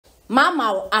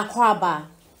Mama Akwaba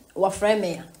wa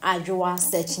frame Addo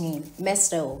searching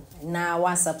mestel na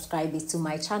wa subscribe to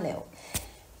my channel.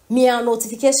 Me a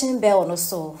notification bell no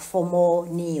so for more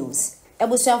news.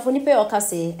 Ebusuafo ni pe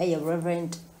okase eye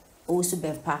Reverend Owusu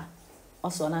Bempah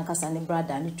also na nkasa ne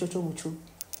brother ni chocho muchu.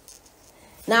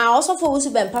 Na also for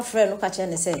Owusu Bempah friend no ka che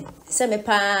ne say me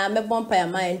pa me bompa ya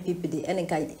man people de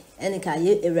enka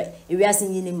ye ewiase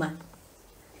nyini ma.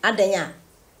 Adanya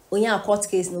onya court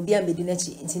case no bia medi na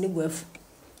chi ntini buafu.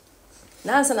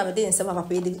 Na ansa na me de nsema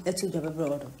papa ye de etu dwa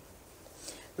bebrodo.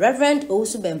 Reverend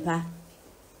Owusu Bempah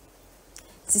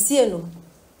Sisie no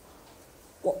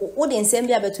wo de nsem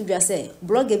bia betu dwa say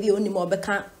blogger bi oni mo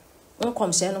beka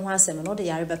nkomhye no ho asem no de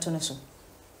yare beto ne so.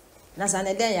 Na sa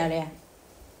na den yare a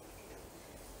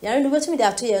yare no betu mi de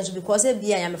ato yen so because e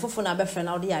bia ya me fofo na befre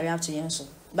na wo de yare ato yen so.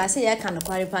 Ba say ya kan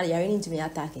kware pa yare ni ntimi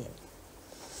attack.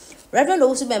 Reverend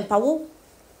Owusu Bempah wo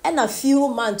and a few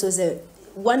months was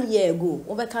 1 year ago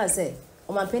over can say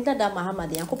o man painter da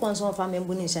Muhammad Yakopon so fa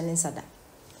membu ni hye ne nsada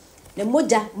ne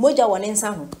moja won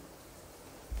nsa ho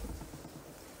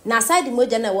na side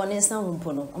moja na won nsa ho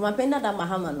mpo no o man painter da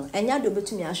Muhammad no enya do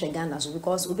betumi ahwe Ghana so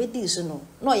because obedi so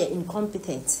no ye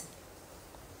incompetent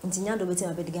ntinya do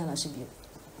betumi abedi Ghana so bio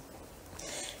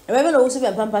Reverend Owusu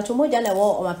Bempah to moja na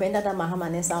wo o man painter da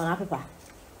Muhammad nsa ho na pepa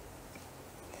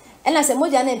ena se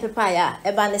moja na pepa ya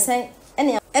e ba ne sen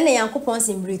ene Yakopon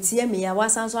simbritie me ya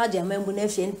wasanso age mambu na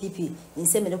fie NPP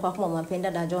nse me de kwakoma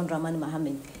mapenda da John Dramani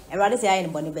Mohammed erade se aye ne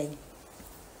bone ben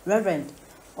Reverend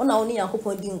ona oni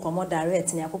Yakopon di nkomo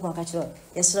direct ne Yakopon ka kiro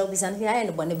yesro bisan fi aye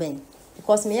ne bone ben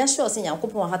because me ya sure se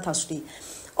Yakopon hata sudi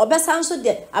obesanso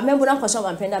de amambu na kwasho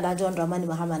mapenda da John Dramani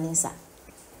Mohammed nsa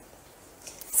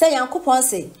se Yakopon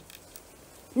se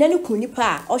nani kunipa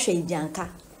a ohwe idianka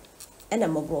ena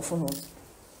mobrofo ho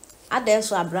Addo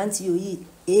so abranti oyi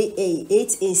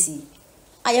AY3KA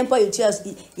ayempa yotias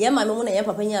yema me mu na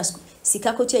yempa panya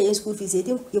sika kochi ye school fees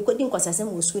yekodi nkwasase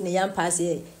mu school ne yam pass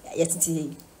yetiti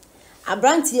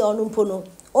abranti onu mpo no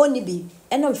oni bi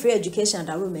eno free education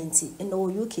environment in the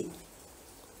UK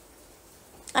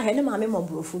ahene ma me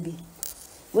mobrofu bi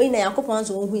we na Yakopon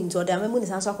so hu nti oda memu ni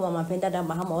sanso akoma mapenda da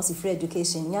mahama o si free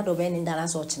education nya do be ni ndara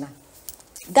so ochina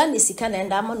Ghana sika na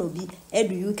nda ama no bi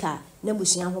edu UK na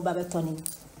busuan ho ba betoni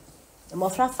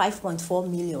Mofra 5.4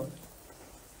 million.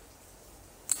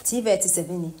 TVET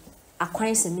semini,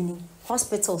 akwan semini,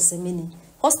 hospital semini,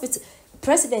 hospital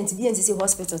president BNTC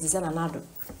hospital is an Addo.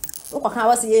 Okwa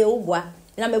was ye obwa,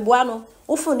 na meboa no,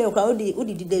 ofu ne okwa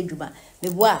odi dide adwuma.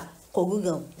 Meboa ko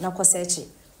Google na ko search.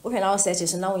 Wo na search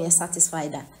so na wo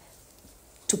satisfied that.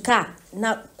 To car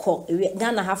na ko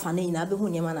Ghana hafa na ina be hu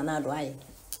nyema na Addo aye.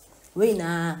 We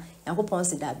na Yakopon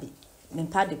se dabi.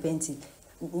 Mempa depenti.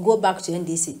 Go back to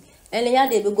NDC. And ya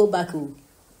they go back.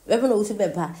 Reverend Owusu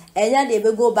Bempah. And ya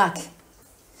they go back.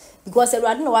 Because I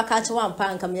don't know what catch one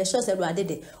pan come here. Sure, said I did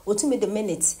it. Or to me the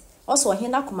minutes. Also, he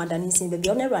na commander in sin baby.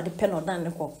 Only read the pen or done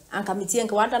the call. And committee and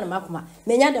Kawada and Makuma.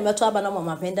 Many them to Abanama,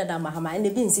 my penda da Mahama, and the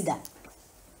bin see that.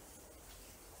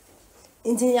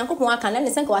 Into Yakopon can only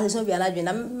think what is so be allowed.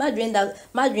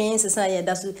 My dream society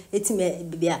that's it me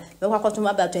be a. But what to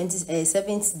about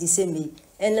 27th December.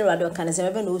 And the rather can say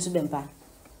Reverend Owusu Bempah.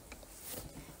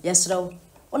 Yes, ro.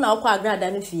 Ona okwa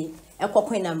agrada no fie.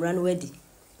 Ekokwen na mra no wadi.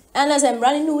 And as I'm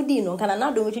running no di no kana na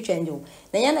do we change o.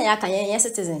 Na ye na ya kan ye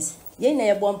citizens. Ye na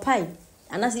ye bompai.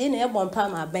 Anase ye na ye bompa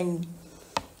ma ban.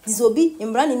 Disobi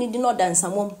mra ni di no dan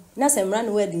samom. Na se mra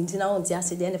no wadi nti na won ti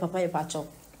ase de ne papa ye pacho.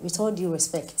 With all due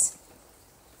respect.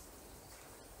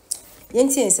 Ye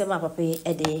nti nsema papa ye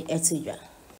de etudwa.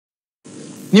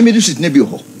 Ni me do sit na bi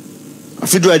ho.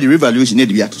 Afidwa di revaluation na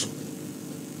di bi atoso.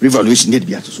 Revaluation na di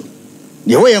bi atoso.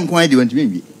 The way I'm quite doing to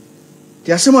me.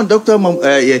 There are some doctor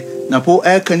Napo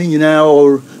air canning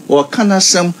or can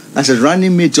some as a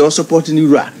running mate or supporting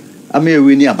you. I may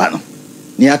win near Bano.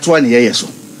 Near 20 years so.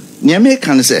 Near me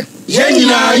can say,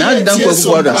 now don't go for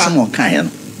someone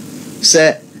kind.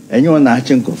 Say, and you are not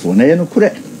Akuffo, no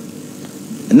correct.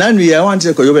 And now we are one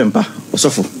to go Bempah or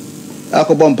so for. I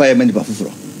could bomb pay many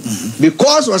buffalo.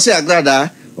 Because was say a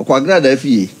grada or quagrada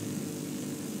fee.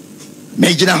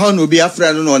 Major Hon will be a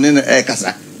friend on in a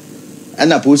casa.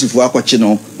 And I pose for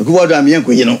Aquachino, who are the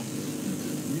Mianco, you know.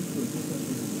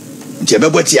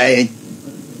 Jebaboti,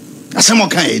 a someone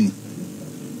kind.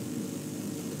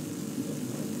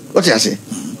 What I say?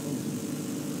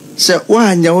 Say,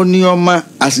 why your ma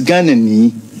as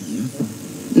Ganani?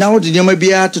 Now, did you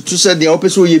maybe out to say the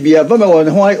office will be a bummer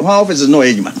on why office is no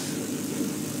age man?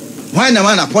 Why no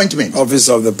man appointment? Office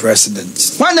of the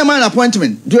President. Why no man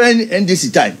appointment during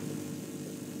NDC time?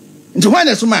 Into when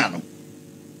there's a man.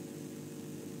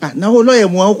 Now, lawyer,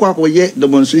 more ye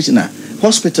demonstration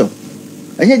hospital.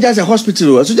 And you just a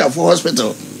hospital, a soldier for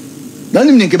hospital. Don't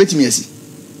even think about me.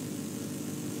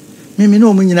 Me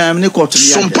no money na me court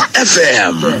Sumpa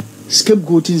FM.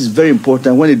 Scapegoating is very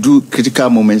important when you do critical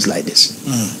moments like this.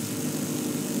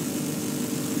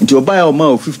 Into a buy or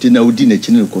more 50 na udi na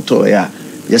chine koto ya.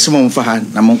 Yes mo mfa ha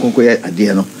na mo nkonko ya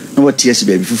ade no. Na what TS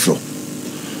baby fufuro.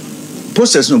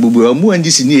 Process no bubu o mu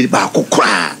andi si ni ba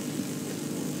kokora.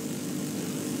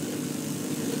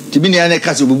 Tibini ane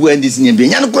kaso bubu andi si ni be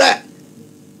nya no kora.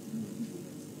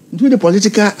 Into the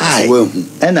political eye.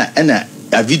 And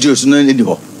a videos no need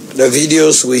ho. The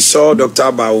videos we saw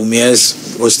Dr.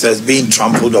 Baumia's posters being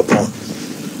trampled upon.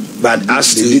 But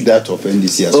as to did that of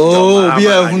NDC. Oh,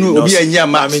 be a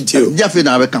nyama. Jaffe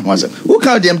na beka hwasa. Who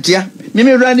can dem tia? Me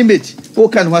running bit. Who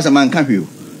can hwasa man kan hwe.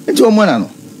 Enti o mo na no.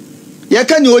 Ya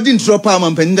kan you odi ntro pa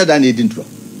man panin da na edi ntro.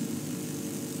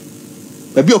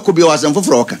 Ba bi okobi wasam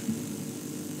foforo oka.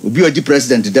 Obi odi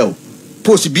president da o.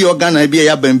 Post bi organ bi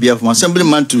ya ban bi from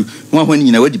assemblyman to one when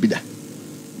nyina wadi bi da.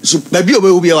 So ba bi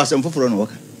obi wasam foforo no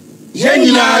oka.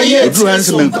 Yenina ye. Odru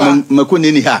hanse mako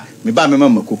ne ni ha. Me ba me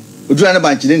mako. Odru na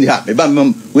banchi ne ni ha. Me ba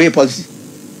me we policy.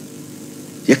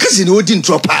 Ye kasi ni odi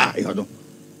ntro pa e hodo.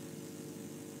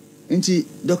 Enti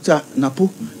Dr. Napo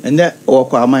ene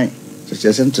okwa aman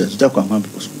se center to kwa aman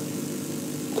Becos.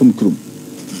 Kum krum.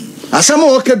 Asama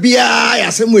oka bia ya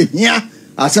asama ehia.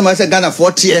 Asama se Ghana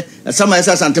 40, asama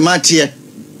se santimate.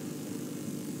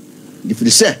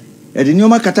 Difiri se e de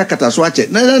nyoma kata so ache.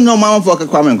 Na no ma fo ka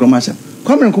kwa aman kromasa.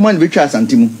 Kwamre nkoma ne betwa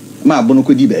asantimu ma abono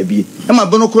kodi baabie e ma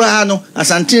abono kura no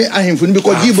asante ahemfo ne bi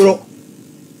kodi bro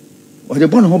o de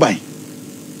bono ho ban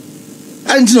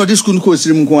anti no disku ko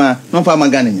sirim ko a no fa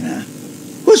magana nyina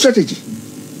what strategy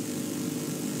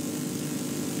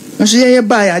na so ye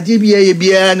ba ya de ye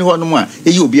bia ne ho no a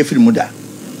ye obi afiri mu da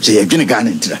so ye dwene Ghana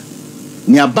ntira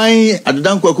ni aban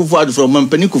adodanko Akuffo Addo from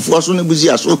mampani Kuffo so ne buzi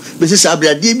aso be se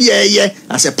sabra de bia ye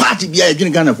as a party bia ye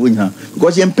dwene Ghana fo nyina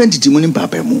because ye empentity mu ni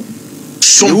papa mu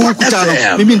Sumpa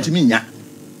FM. Me ntimi nya.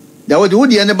 Da wo de wo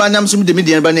de ne ba nam so de me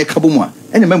de ne ba ne kabo mu a.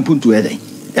 Ene ma mpuntu eden.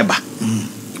 Eba.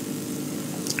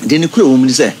 De ne kure wo mu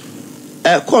ni se.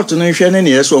 Court no hwe ne ne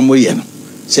yeso mo ye no.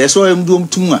 Se so em do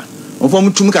tum a. Ofo mu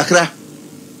tum kakra.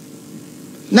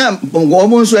 Na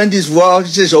mo so and this war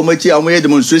se so mo ti a mo ye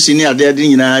demonstration ni ade ade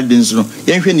nyina de nso no.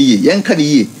 Ye hwe ne ye, ye nka ne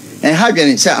ye. En ha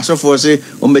dwene se asofo se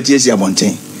o mbeti esi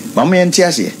abonten. Ba mo ye nti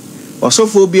ase.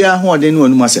 Osofo bia ho ode ne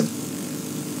wonu asem.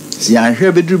 Si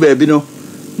anhwe bedru baabi no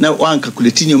na wan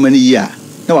calculate nyoma ne yi a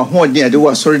na wa ho de ade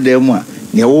wa sori da mu a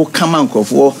ne wo kama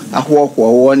nkofo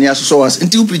ahoho ne asoso was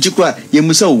nti uprichi kura ye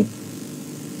musa wo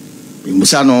ye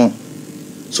musa no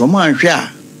so ma anhwe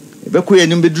a be ko ye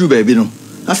nim bedru baabi no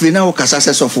afi na wo kasa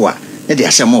se sofo a ne de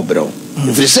asem obro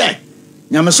ifiri se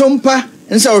nyamesompa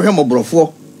nsa wo hwe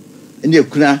mobrofo ne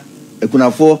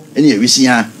ekunafo ne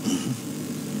ewisia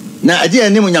na ade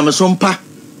anim nyamesompa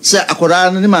se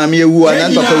akora ne maame ewu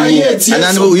anan papa wu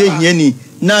anan wo ye hiani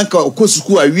na nka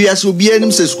okosuku a wiase obi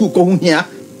anim se school ko hu hia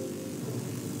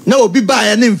na obi ba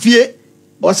ya ne mfie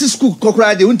o se school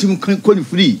kokora de untim ko ni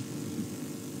free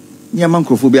ni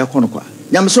amankrofo bi akọ no kwa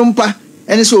nyamsompa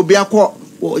ene se obi akọ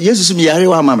Jesus mi yare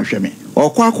wa ma hweme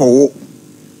okọ akọwo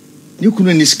ni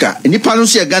kunu ni ska nipa no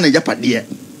so ye Ghana japade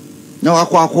na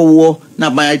wakọ akọwo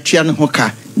na ban atwa ne ho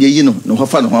ka ye yi no no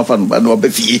hofa no ba no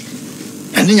obafie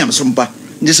ene nyamsompa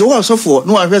ndi se wo sofo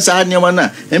no ahwe sa nneema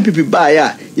na MPP ba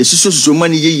ya yesuso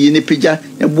mani ye ne peja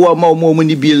e boa ma omo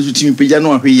ni bie nso timi peja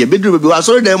no ahwe ye bedru be wa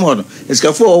sori dem ho no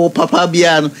eskafo o papa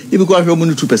bia no ibi ko ahwe mu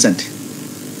no 2%.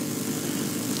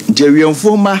 Ndi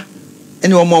awiemfo ma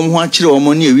ene omo ho akire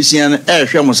omo ne awisia no e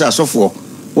hwe mo sa sofo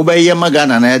wo ba ye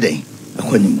magana na eden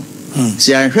akwanimu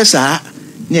si ahwe sa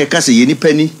ne e kase ye ni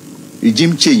pani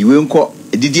regime change we nko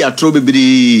edidi atro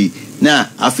bebiri na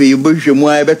afi ye bo hwe mu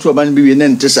a e beto ba no bi we ne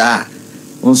ntesa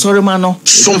on sorry mano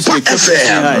Sumpa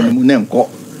FM mu nenko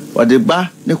wode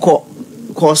ba ne ko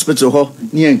hospital ho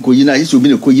ne enko yi na yesu bi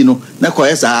ne ko yi no na ko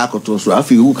yesa akoto so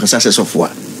afi wu kasa se sofo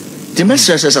a te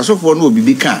mesese sofo no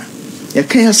obibi ka ye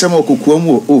kan asem okokuo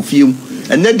mu o fiem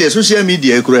and then the social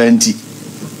media e kura anti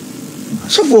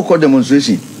sofo ko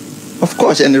demonstration of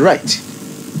course and right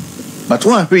but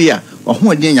one here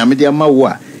ohun de nyame de ma wo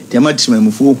a de ma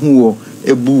timamufu hu wo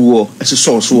ebu wo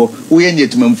eseso so wo ye ne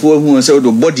timamufu hu se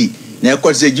do body na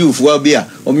ekose jiufu abi a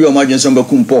omo yo madwen so be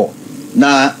kumpo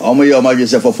na omo yo madwen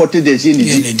se for 40 days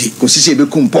ni ko sisi be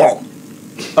kumpo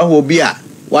aho bi a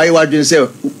why wadwen se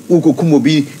ukokum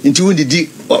obi nti wundidi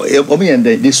omo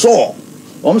yende they saw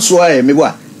omo so aye me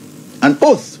wa an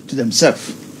oath to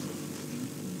themselves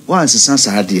once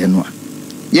sansa ade no a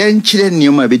ye nkyire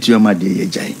nneoma betu ma de ye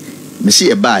jai me se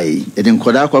e bai e de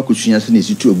nkoda akwa kosunya se na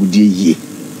situ ogudie yie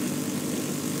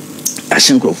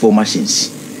Akuffo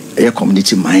machines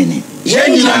community mining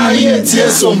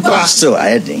still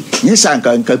I think yes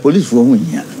anka police for who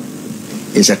here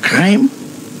is a crime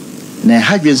na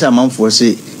hadwen sa manfo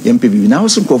say yempe bi na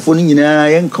so Akuffo no nyina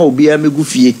yenka obia megu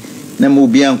fie na ma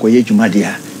obia nkoye dwumade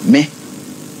a me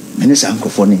sa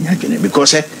Akuffo no nya dwene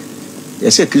because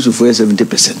yes Christopher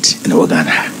 70% in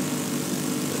Uganda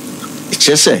it's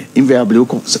just invariably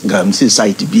come see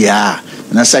site bia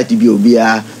na site bi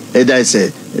obia either it's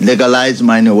a legalized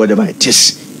mining or whatever it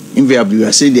is invariably we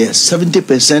are saying there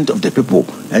 70% of the people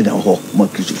and more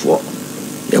Christopher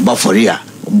about for here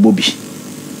Bobby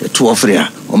the 12 area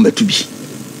on betubi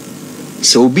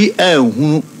so be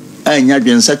hu anya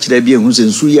dwensa kire bi hu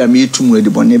sensu ya me tumu edi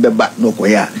bone beba no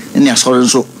koya na asore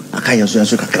so akanya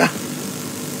so kakra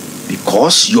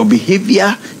because your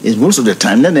behavior is most of the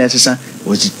time then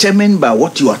was determined by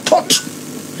what you are taught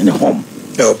in the home.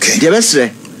 Okay. The best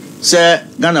say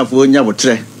Ghana for nya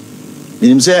botre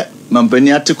minim say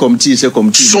mampani ate committee say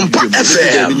committee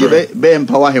be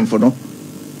empower him for no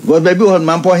God baby on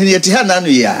mampo hini yeti ha na no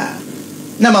ya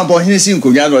na mampo hini si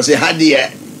nkonya no say ha de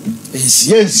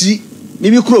yes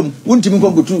bibi krom wuntimi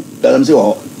konkutu dalam say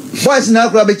wo boys na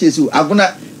akura be chesi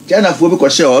aguna China for be ko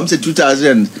share am say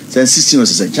 2016 or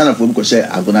say China for be ko share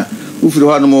aguna ufiri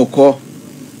ho no mo ko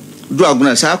do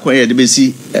aguna sa akwan ye de be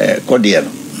si kode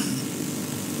no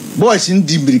boys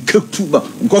ndi mirikatu ba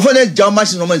Akuffo na jam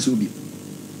machine no man so bi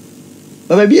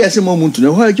baba bi ese mo muntu na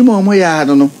ho adwuma mo ya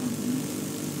no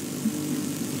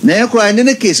na e kura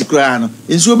ne case kura no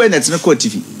enso be net na court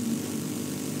TV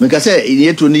me ka say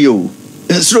yeto ni yo